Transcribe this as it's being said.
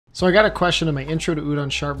So I got a question in my Intro to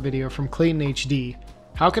UdonSharp video from Clayton HD.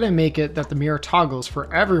 How can I make it that the mirror toggles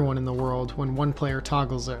for everyone in the world when one player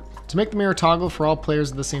toggles it? To make the mirror toggle for all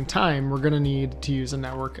players at the same time, we're going to need to use a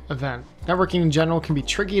network event. Networking in general can be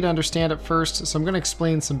tricky to understand at first, so I'm going to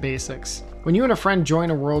explain some basics. When you and a friend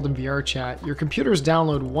join a world in VRChat, your computers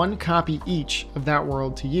download one copy each of that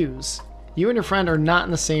world to use. You and your friend are not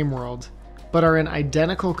in the same world, but are in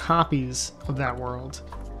identical copies of that world.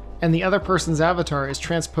 And the other person's avatar is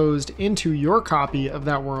transposed into your copy of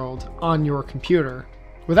that world on your computer.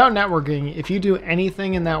 Without networking, if you do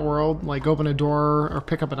anything in that world, like open a door or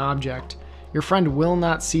pick up an object, your friend will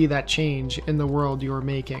not see that change in the world you are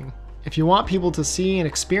making. If you want people to see and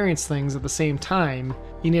experience things at the same time,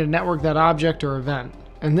 you need to network that object or event.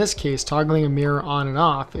 In this case, toggling a mirror on and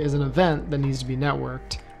off is an event that needs to be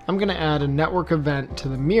networked. I'm going to add a network event to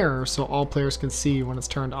the mirror so all players can see when it's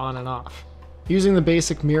turned on and off. Using the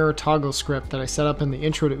basic mirror toggle script that I set up in the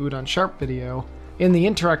Intro to UdonSharp video, in the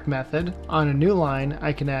interact method, on a new line,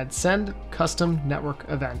 I can add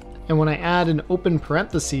SendCustomNetworkEvent. And when I add an open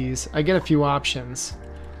parentheses, I get a few options.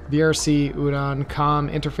 VRC, Udon, COM,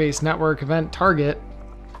 interface, network, event, target,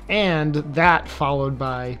 and that followed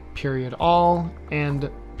by period all and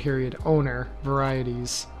period owner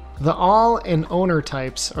varieties. The all and owner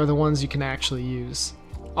types are the ones you can actually use.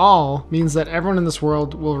 All means that everyone in this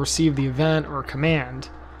world will receive the event or command.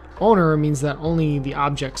 Owner means that only the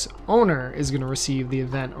object's owner is going to receive the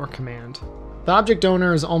event or command. The object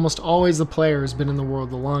owner is almost always the player who's been in the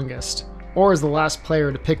world the longest, or is the last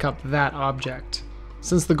player to pick up that object.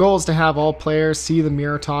 Since the goal is to have all players see the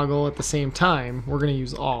mirror toggle at the same time, we're going to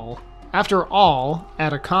use all. After all,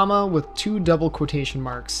 add a comma with 2 double quotation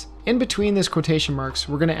marks. In between these quotation marks,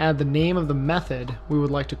 we're going to add the name of the method we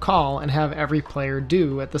would like to call and have every player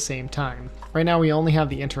do at the same time. Right now we only have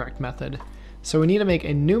the interact method, so we need to make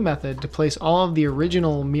a new method to place all of the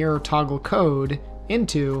original mirror toggle code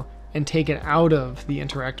into and take it out of the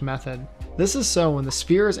interact method. This is so when the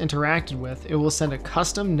sphere is interacted with, it will send a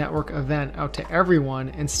custom network event out to everyone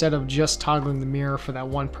instead of just toggling the mirror for that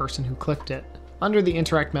one person who clicked it. Under the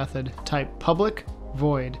interact method, type public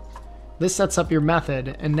void. This sets up your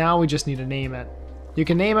method, and now we just need to name it. You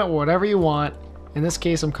can name it whatever you want. In this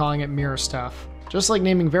case, I'm calling it MirrorStuff. Just like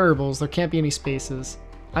naming variables, there can't be any spaces.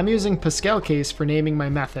 I'm using Pascal case for naming my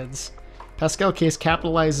methods. Pascal case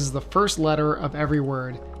capitalizes the first letter of every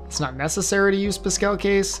word. It's not necessary to use Pascal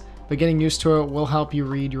case, but getting used to it will help you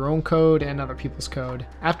read your own code and other people's code.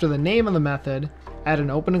 After the name of the method, add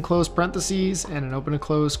an open and close parentheses and an open and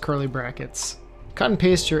close curly brackets. Cut and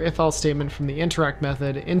paste your if-else statement from the interact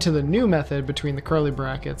method into the new method between the curly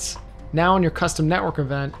brackets. Now in your custom network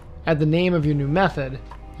event, add the name of your new method.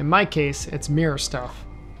 In my case, it's MirrorStuff.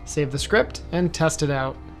 Save the script and test it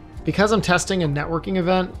out. Because I'm testing a networking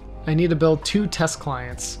event, I need to build 2 test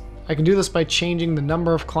clients. I can do this by changing the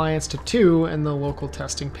number of clients to 2 in the local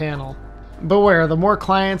testing panel. Beware, the more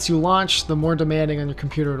clients you launch, the more demanding on your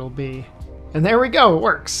computer it'll be. And there we go, it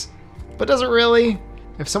works. But does it really?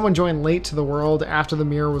 If someone joined late to the world after the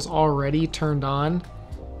mirror was already turned on,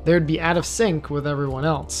 they would be out of sync with everyone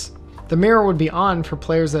else. The mirror would be on for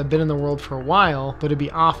players that have been in the world for a while, but it'd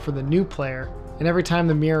be off for the new player. And every time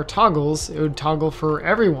the mirror toggles, it would toggle for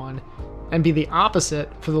everyone, and be the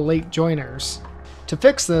opposite for the late joiners. To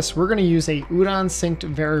fix this, we're going to use a UdonSynced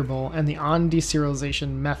Variable and the OnDeserialization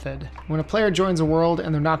method. When a player joins a world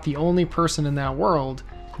and they're not the only person in that world,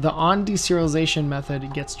 the OnDeserialization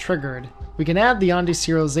method gets triggered. We can add the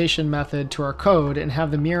OnDeserialization method to our code and have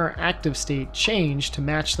the mirror active state change to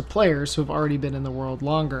match the players who have already been in the world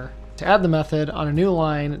longer. To add the method, on a new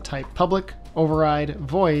line, type public override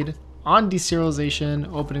void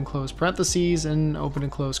OnDeserialization open and close parentheses and open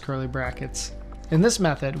and close curly brackets. In this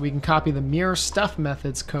method, we can copy the MirrorStuff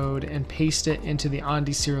method's code and paste it into the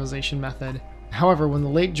OnDeserialization method. However, when the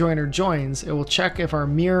late joiner joins, it will check if our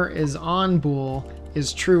mirrorIsOn bool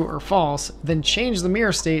is true or false, then change the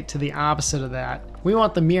mirror state to the opposite of that. We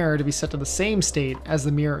want the mirror to be set to the same state as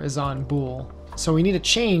the mirrorIsOn bool. So we need to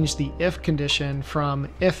change the if condition from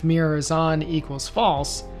if mirrorIsOn equals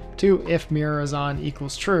false to if mirrorIsOn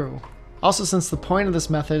equals true. Also, since the point of this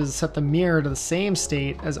method is to set the mirror to the same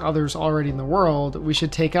state as others already in the world, we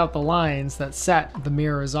should take out the lines that set the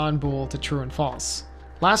mirrorIsOn bool to true and false.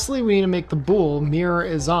 Lastly, we need to make the bool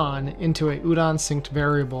mirrorIsOn into a UdonSynced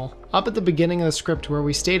variable. Up at the beginning of the script where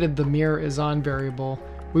we stated the mirrorIsOn variable,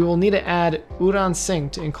 we will need to add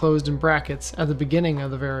UdonSynced enclosed in brackets at the beginning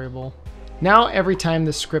of the variable. Now every time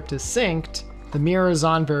this script is synced, the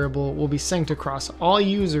mirrorIsOn variable will be synced across all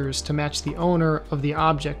users to match the owner of the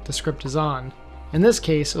object the script is on. In this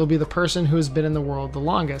case, it will be the person who has been in the world the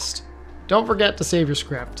longest. Don't forget to save your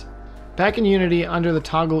script. Back in Unity, under the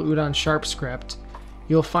toggle UdonSharp script,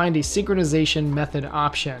 you'll find a synchronization method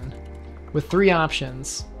option with 3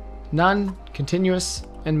 options: none, continuous,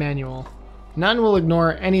 and manual. None will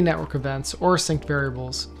ignore any network events or synced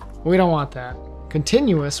variables. We don't want that.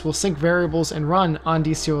 Continuous will sync variables and run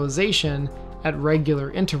OnDeserialization at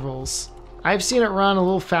regular intervals. I've seen it run a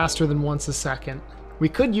little faster than once a second. We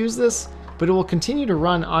could use this, but it will continue to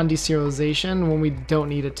run OnDeserialization when we don't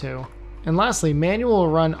need it to. And lastly, manual will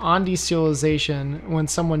run OnDeserialization when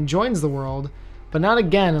someone joins the world, but not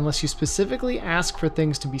again unless you specifically ask for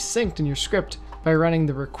things to be synced in your script by running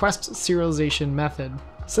the RequestSerialization method.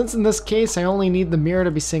 Since in this case I only need the mirror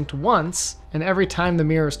to be synced once, and every time the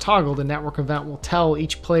mirror is toggled a network event will tell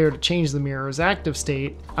each player to change the mirror's active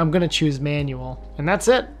state, I'm going to choose manual. And that's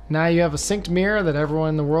it! Now you have a synced mirror that everyone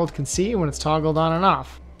in the world can see when it's toggled on and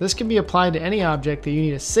off. This can be applied to any object that you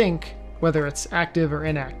need to sync, whether it's active or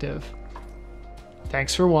inactive.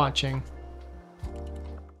 Thanks for watching.